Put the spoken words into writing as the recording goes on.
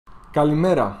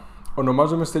Καλημέρα,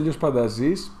 ονομάζομαι Στέλιος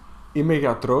Πανταζής, είμαι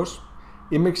γιατρός,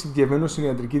 είμαι εξειδικευμένος στην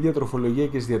ιατρική διατροφολογία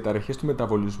και στις διαταραχές του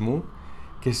μεταβολισμού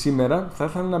και σήμερα θα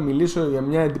ήθελα να μιλήσω για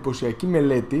μια εντυπωσιακή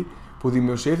μελέτη που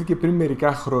δημοσιεύθηκε πριν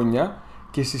μερικά χρόνια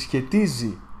και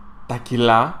συσχετίζει τα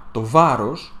κιλά, το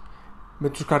βάρος, με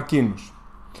τους καρκίνους.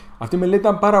 Αυτή η μελέτη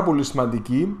ήταν πάρα πολύ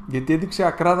σημαντική γιατί έδειξε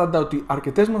ακράδαντα ότι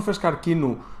αρκετές μορφές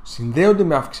καρκίνου συνδέονται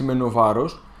με αυξημένο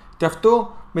βάρος και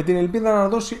αυτό με την ελπίδα να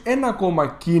δώσει ένα ακόμα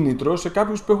κίνητρο σε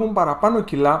κάποιους που έχουν παραπάνω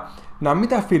κιλά να μην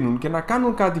τα αφήνουν και να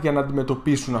κάνουν κάτι για να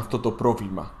αντιμετωπίσουν αυτό το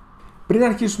πρόβλημα. Πριν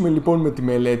αρχίσουμε λοιπόν με τη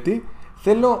μελέτη,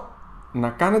 θέλω να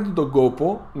κάνετε τον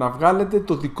κόπο να βγάλετε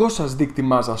το δικό σας δείκτη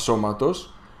μάζας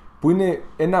σώματος, που είναι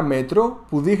ένα μέτρο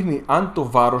που δείχνει αν το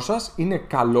βάρος σας είναι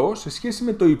καλό σε σχέση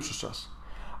με το ύψος σας.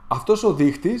 Αυτός ο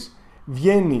δείκτης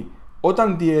βγαίνει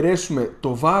όταν διαιρέσουμε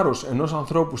το βάρος ενός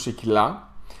ανθρώπου σε κιλά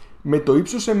με το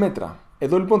ύψος σε μέτρα.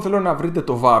 Εδώ λοιπόν θέλω να βρείτε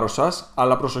το βάρος σας,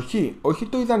 αλλά προσοχή, όχι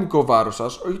το ιδανικό βάρος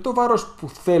σας, όχι το βάρος που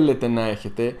θέλετε να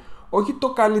έχετε, όχι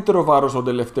το καλύτερο βάρος των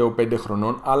τελευταίων 5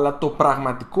 χρονών, αλλά το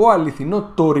πραγματικό αληθινό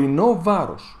τωρινό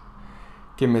βάρος.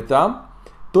 Και μετά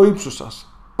το ύψος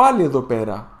σας. Πάλι εδώ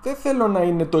πέρα, δεν θέλω να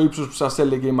είναι το ύψος που σας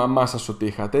έλεγε η μαμά σας ότι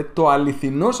είχατε, το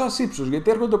αληθινό σας ύψος,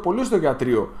 γιατί έρχονται πολλοί στο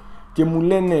ιατρείο και μου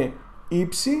λένε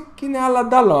ύψη και είναι άλλα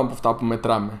αντάλλα από αυτά που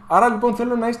μετράμε. Άρα λοιπόν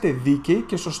θέλω να είστε δίκαιοι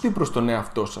και σωστοί προς τον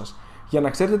εαυτό σας, για να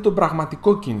ξέρετε τον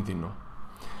πραγματικό κίνδυνο.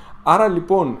 Άρα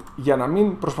λοιπόν, για να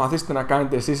μην προσπαθήσετε να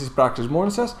κάνετε εσείς τις πράξεις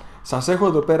μόνοι σας, σας έχω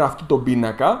εδώ πέρα αυτό το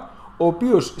πίνακα, ο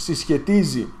οποίος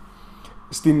συσχετίζει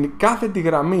στην κάθετη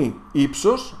γραμμή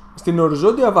ύψος, στην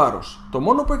οριζόντια βάρος. Το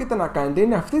μόνο που έχετε να κάνετε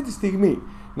είναι αυτή τη στιγμή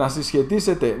να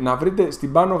συσχετίσετε, να βρείτε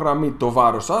στην πάνω γραμμή το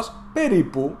βάρος σας,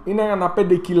 περίπου, είναι ανά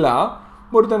 5 κιλά,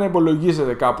 μπορείτε να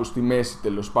υπολογίσετε κάπου στη μέση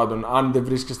τέλος πάντων, αν δεν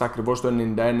βρίσκεστε ακριβώς στο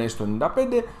 91 ή στο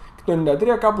 95, και το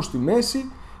 93 κάπου στη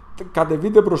μέση,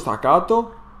 κατεβείτε προς τα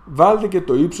κάτω, βάλτε και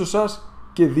το ύψος σας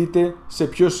και δείτε σε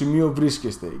ποιο σημείο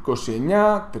βρίσκεστε.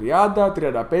 29, 30,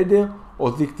 35,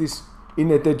 ο δείκτης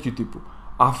είναι τέτοιου τύπου.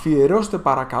 Αφιερώστε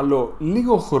παρακαλώ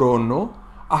λίγο χρόνο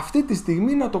αυτή τη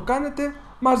στιγμή να το κάνετε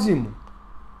μαζί μου.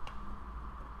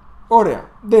 Ωραία,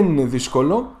 δεν είναι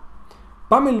δύσκολο.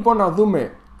 Πάμε λοιπόν να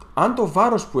δούμε αν το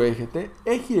βάρος που έχετε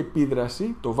έχει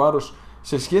επίδραση, το βάρος,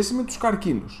 σε σχέση με τους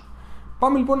καρκίνους.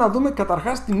 Πάμε λοιπόν να δούμε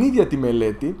καταρχάς την ίδια τη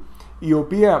μελέτη, η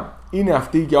οποία είναι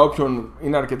αυτή για όποιον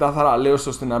είναι αρκετά θαραλέος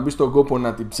ώστε να μπει στον κόπο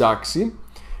να την ψάξει.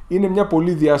 Είναι μια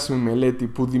πολύ διάσημη μελέτη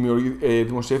που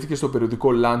δημοσιεύθηκε στο περιοδικό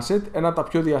Lancet, ένα από τα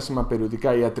πιο διάσημα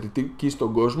περιοδικά ιατρική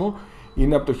στον κόσμο,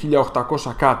 είναι από το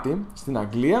 1800 κάτι στην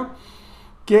Αγγλία,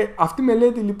 και αυτή η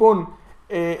μελέτη λοιπόν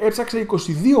έψαξε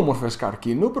 22 μορφές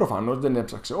καρκίνου, προφανώς δεν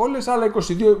έψαξε όλες, αλλά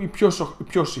 22 οι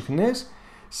πιο συχνές,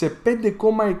 σε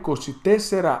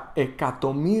 5,24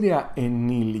 εκατομμύρια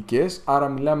ενήλικες, άρα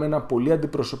μιλάμε ένα πολύ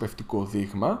αντιπροσωπευτικό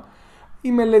δείγμα.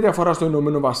 Η μελέτη αφορά στο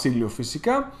Ηνωμένο Βασίλειο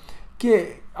φυσικά, και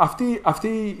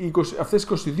αυτές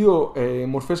 22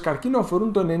 μορφές καρκίνου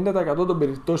αφορούν το 90% των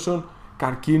περιπτώσεων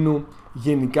καρκίνου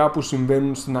γενικά που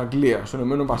συμβαίνουν στην Αγγλία, στο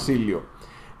Ηνωμένο Βασίλειο.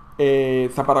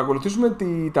 Θα παρακολουθήσουμε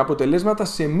τα αποτελέσματα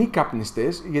σε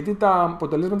μή-καπνιστές, γιατί τα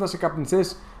αποτελέσματα σε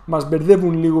καπνιστές μας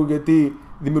μπερδεύουν λίγο, γιατί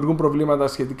δημιουργούν προβλήματα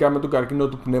σχετικά με τον καρκίνο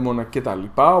του πνεύμονα κτλ.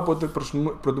 Οπότε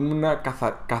προτιμούμε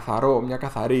μια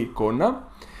καθαρή εικόνα.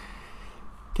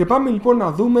 Και πάμε λοιπόν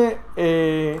να δούμε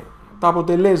τα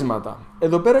αποτελέσματα.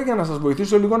 Εδώ πέρα, για να σας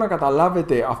βοηθήσω λίγο να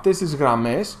καταλάβετε αυτές τις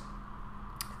γραμμές,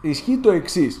 ισχύει το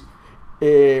εξής.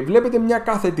 Βλέπετε μια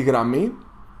κάθετη γραμμή,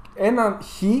 ένα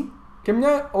χ και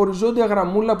μια οριζόντια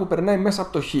γραμμούλα που περνάει μέσα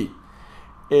από το χ.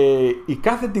 Η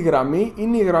κάθετη γραμμή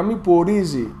είναι η γραμμή που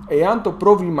ορίζει εάν το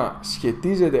πρόβλημα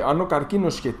σχετίζεται, αν ο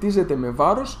καρκίνος σχετίζεται με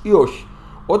βάρος ή όχι.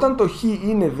 Όταν το χ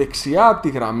είναι δεξιά από τη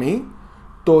γραμμή,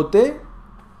 τότε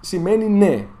σημαίνει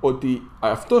ναι, ότι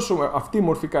αυτή η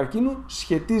μορφή καρκίνου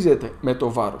σχετίζεται με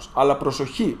το βάρος. Αλλά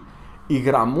προσοχή, οι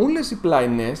γραμμούλες οι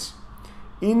πλαϊνές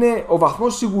είναι ο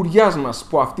βαθμός σιγουριάς μας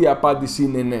που αυτή η απάντηση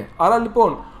είναι ναι. Άρα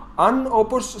λοιπόν, αν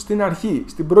όπως στην αρχή,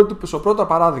 στο πρώτο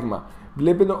παράδειγμα,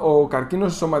 βλέπετε ο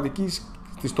καρκίνος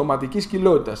της στοματικής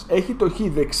κοιλότητας έχει το χ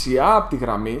δεξιά από τη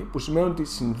γραμμή, που σημαίνει ότι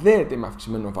συνδέεται με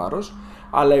αυξημένο βάρος,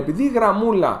 αλλά επειδή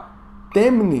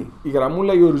η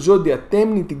γραμμούλα η οριζόντια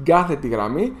τέμνει την κάθετη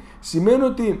γραμμή, σημαίνει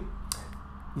ότι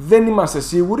δεν είμαστε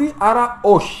σίγουροι, άρα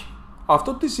όχι.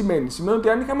 Αυτό τι σημαίνει? Σημαίνει ότι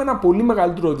αν είχαμε ένα πολύ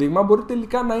μεγαλύτερο δείγμα, μπορεί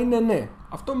τελικά να είναι ναι.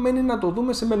 Αυτό μένει να το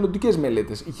δούμε σε μελλοντικές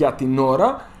μελέτες. Για την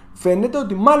ώρα φαίνεται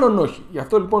ότι μάλλον όχι. Γι'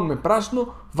 αυτό λοιπόν με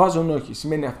πράσινο βάζω όχι.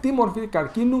 Σημαίνει αυτή η μορφή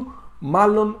καρκίνου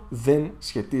μάλλον δεν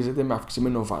σχετίζεται με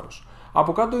αυξημένο βάρος.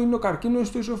 Από κάτω είναι ο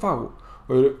καρκίνος του ισοφάγου.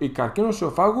 Η καρκίνος του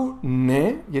ισοφάγου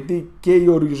ναι, γιατί και η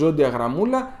οριζόντια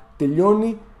γραμμούλα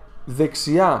τελειώνει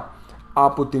δεξιά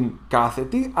από την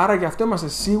κάθετη, άρα γι' αυτό είμαστε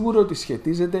σίγουροι ότι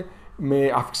σχετίζεται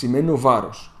με αυξημένο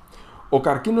βάρος. Ο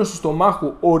καρκίνος του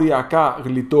στομάχου οριακά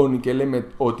γλιτώνει και λέμε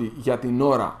ότι για την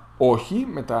ώρα όχι,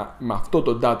 με αυτό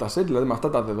το dataset, δηλαδή με αυτά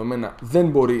τα δεδομένα δεν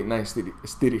μπορεί να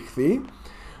στηριχθεί.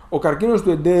 Ο καρκίνος του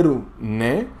εντέρου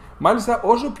ναι. Μάλιστα,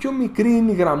 όσο πιο μικρή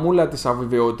είναι η γραμμούλα της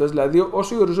αβεβαιότητας, δηλαδή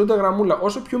όσο η οριζόντια γραμμούλα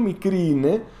όσο πιο μικρή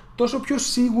είναι, τόσο πιο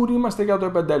σίγουροι είμαστε για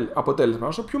το αποτέλεσμα.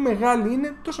 Όσο πιο μεγάλη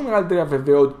είναι, τόσο μεγαλύτερη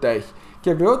αβεβαιότητα έχει. Και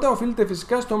η αβεβαιότητα οφείλεται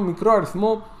φυσικά στον μικρό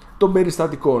αριθμό των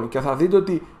περιστατικών. Και θα δείτε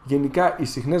ότι γενικά οι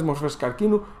συχνές μορφές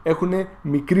καρκίνου έχουν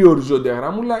μικρή οριζόντια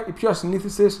γραμμούλα, οι πιο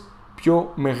ασυνήθιστες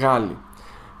πιο μεγάλη.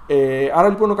 Άρα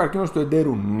λοιπόν ο καρκίνος του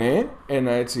εντέρου ναι,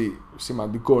 ένα έτσι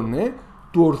σημαντικό ναι,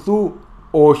 του ορθού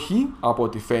όχι, από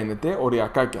ό,τι φαίνεται,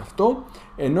 οριακά και αυτό,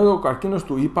 ενώ ο καρκίνος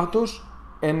του ύπατος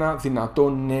ένα δυνατό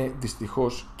ναι,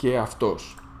 δυστυχώς και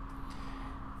αυτός.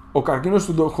 Ο καρκίνος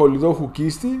του χολιδόχου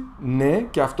κίστη, ναι,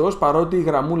 και αυτός, παρότι η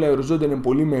γραμμούλα οριζόντια είναι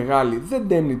πολύ μεγάλη, δεν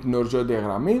τέμνει την οριζόντια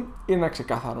γραμμή, είναι ένα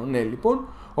ξεκάθαρο ναι λοιπόν.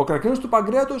 Ο καρκίνος του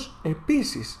παγκρέατος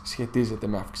επίσης σχετίζεται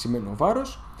με αυξημένο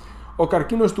βάρος. Ο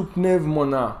καρκίνος του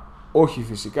πνεύμονα, όχι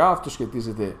φυσικά, αυτό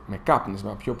σχετίζεται με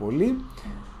κάπνισμα πιο πολύ.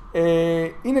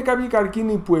 Είναι κάποιοι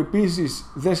καρκίνοι που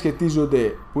επίσης δεν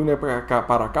σχετίζονται, που είναι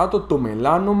παρακάτω, το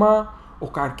μελάνομα, ο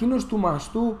καρκίνος του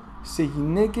μαστού σε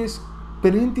γυναίκες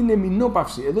πριν την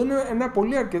εμεινόπαυση. Εδώ είναι ένα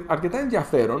πολύ αρκετά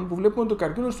ενδιαφέρον που βλέπουμε ότι ο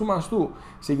καρκίνος του μαστού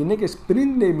σε γυναίκες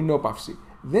πριν την εμεινόπαυση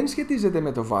δεν σχετίζεται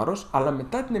με το βάρος, αλλά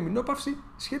μετά την εμεινόπαυση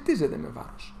σχετίζεται με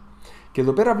βάρος. Και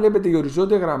εδώ πέρα βλέπετε η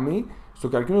οριζόντια γραμμή στο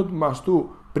καρκίνο του μαστού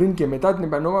πριν και μετά την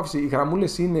εμεινόπαυση, οι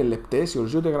γραμμούλες είναι λεπτές, οι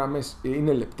οριζόντιες γραμμές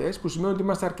είναι λεπτές, που σημαίνει ότι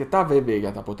είμαστε αρκετά βέβαιοι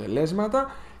για τα αποτελέσματα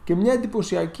και μια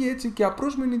εντυπωσιακή έτσι και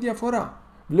απρόσμενη διαφορά.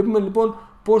 Βλέπουμε λοιπόν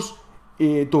πως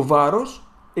το βάρος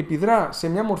επιδρά σε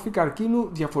μια μορφή καρκίνου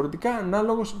διαφορετικά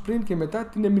ανάλογος πριν και μετά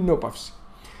την εμεινόπαυση.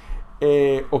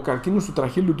 Ο καρκίνος του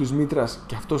τραχύλου της μήτρας,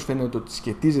 και αυτός φαίνεται ότι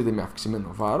σχετίζεται με αυξημένο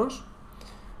βάρος.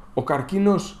 Ο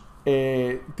καρκίνος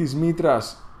της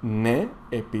μήτρας, ναι,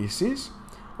 επίσης.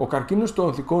 Ο καρκίνος των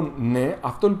οθικών, ναι.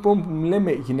 Αυτό λοιπόν που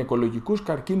λέμε γυναικολογικούς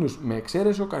καρκίνους, με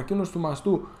εξαίρεση ο καρκίνος του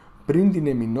μαστού πριν την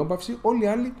εμεινόπαυση, όλοι οι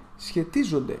άλλοι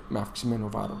σχετίζονται με αυξημένο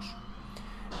βάρος.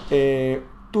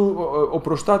 Ο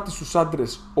προστάτης στους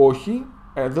άντρες, όχι.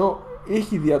 Εδώ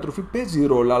έχει διατροφή, παίζει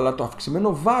ρόλο, αλλά το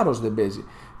αυξημένο βάρος δεν παίζει.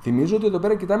 Θυμίζω ότι εδώ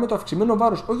πέρα κοιτάμε το αυξημένο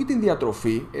βάρος, όχι την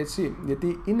διατροφή, έτσι,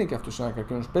 γιατί είναι και αυτός ένα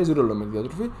καρκίνος, παίζει ρόλο με τη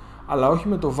διατροφή, αλλά όχι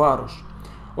με το βάρος.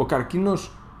 Ο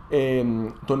καρκίνος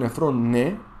των νεφρών,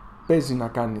 ναι,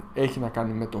 έχει να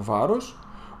κάνει με το βάρος.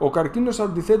 Ο καρκίνος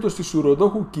αντιθέτως της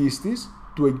ουροδόχου κίστης,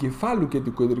 του εγκεφάλου και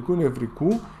του κεντρικού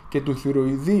νευρικού και του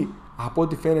θηροειδή, από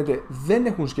ό,τι φαίνεται δεν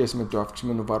έχουν σχέση με το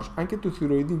αυξημένο βάρος, αν και το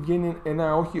θηροειδή βγαίνει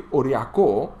ένα όχι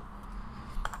οριακό.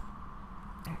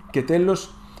 Και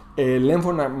τέλος,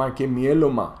 λέμφωνα και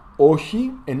μυέλωμα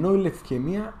όχι, ενώ η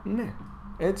λευκαιμία ναι.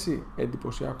 Έτσι,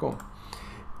 εντυπωσιακό.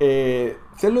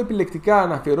 Θέλω επιλεκτικά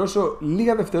να αφιερώσω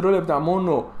λίγα δευτερόλεπτα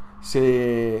μόνο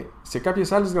σε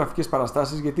κάποιες άλλες γραφικές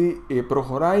παραστάσεις, γιατί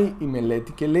προχωράει η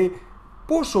μελέτη και λέει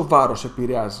πόσο βάρος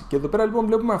επηρεάζει. Και εδώ πέρα λοιπόν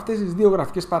βλέπουμε αυτές τις δύο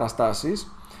γραφικές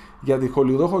παραστάσεις για τη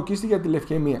χολιδόχο κίστη, για τη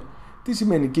λευκαιμία. Τι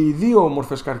σημαίνει? Και οι δύο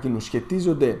μορφές καρκίνου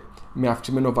σχετίζονται με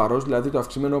αυξημένο βάρος, δηλαδή το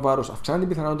αυξημένο βάρος αυξάνει την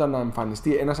πιθανότητα να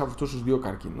εμφανιστεί ένας από αυτούς τους δύο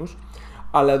καρκίνους.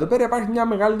 Αλλά εδώ πέρα υπάρχει μια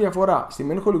μεγάλη διαφορά. Στη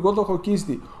μεν χολιδόχο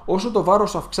κίστη, όσο το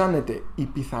βάρος αυξάνεται, η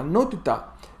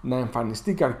πιθανότητα να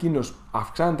εμφανιστεί καρκίνος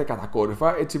αυξάνεται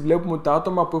κατακόρυφα. Έτσι βλέπουμε ότι τα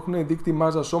άτομα που έχουν δείκτη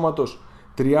μάζας σώματος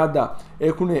 30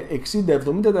 έχουν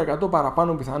 60-70%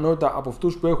 παραπάνω πιθανότητα από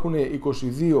αυτούς που έχουν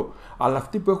 22, αλλά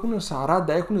αυτοί που έχουν 40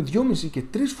 έχουν 2,5 και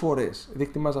 3 φορές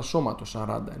δείκτη μάζας σώματος,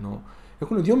 40 εννοώ,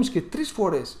 έχουν 2,5 και 3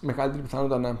 φορές μεγαλύτερη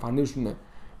πιθανότητα να εμφανίσουν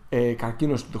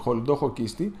καρκίνο στο χολιδόχο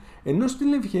κίστη, ενώ στη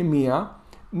λευκαιμία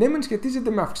ναι μεν σχετίζεται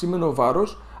με αυξημένο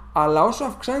βάρος, αλλά όσο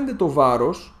αυξάνεται το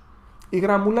βάρος η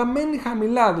γραμμούλα μένει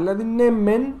χαμηλά, δηλαδή ναι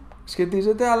μεν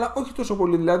σχετίζεται αλλά όχι τόσο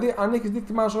πολύ, δηλαδή αν έχεις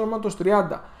δείκτη μάζας σώματος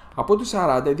 30 από τη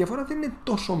 40 η διαφορά δεν είναι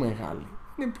τόσο μεγάλη,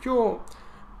 είναι πιο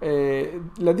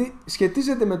δηλαδή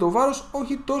σχετίζεται με το βάρος,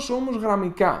 όχι τόσο όμως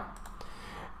γραμμικά.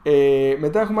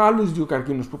 Μετά έχουμε άλλους δύο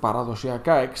καρκίνους που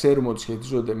παραδοσιακά ξέρουμε ότι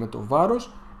σχετίζονται με το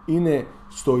βάρος, είναι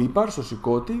στο ύπαρ, στο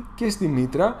σηκώτη και στη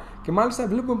μήτρα, και μάλιστα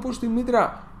βλέπουμε πως στη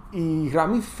μήτρα η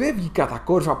γραμμή φεύγει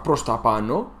κατακόρυφα προς τα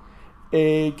πάνω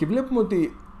και βλέπουμε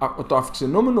ότι το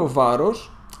αυξανόμενο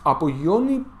βάρος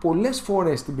απογειώνει πολλές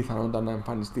φορές την πιθανότητα να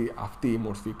εμφανιστεί αυτή η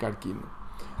μορφή καρκίνου.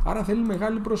 Άρα θέλει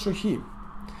μεγάλη προσοχή.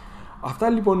 Αυτά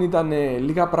λοιπόν ήταν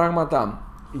λίγα πράγματα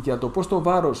για το πώς το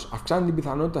βάρος αυξάνει την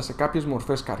πιθανότητα σε κάποιες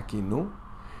μορφές καρκίνου.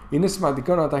 Είναι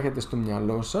σημαντικό να τα έχετε στο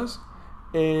μυαλό σας.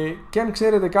 Και αν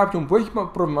ξέρετε κάποιον που έχει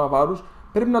πρόβλημα βάρους,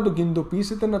 πρέπει να τον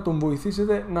κινητοποιήσετε, να τον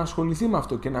βοηθήσετε να ασχοληθεί με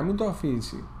αυτό και να μην το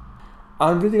αφήσει.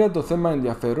 Αν βρείτε για το θέμα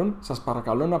ενδιαφέρον, σας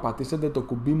παρακαλώ να πατήσετε το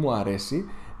κουμπί μου αρέσει,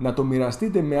 να το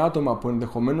μοιραστείτε με άτομα που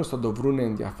ενδεχομένως θα το βρούνε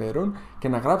ενδιαφέρον και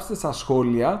να γράψετε στα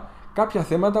σχόλια κάποια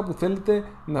θέματα που θέλετε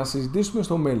να συζητήσουμε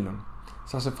στο μέλλον.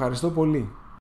 Σας ευχαριστώ πολύ.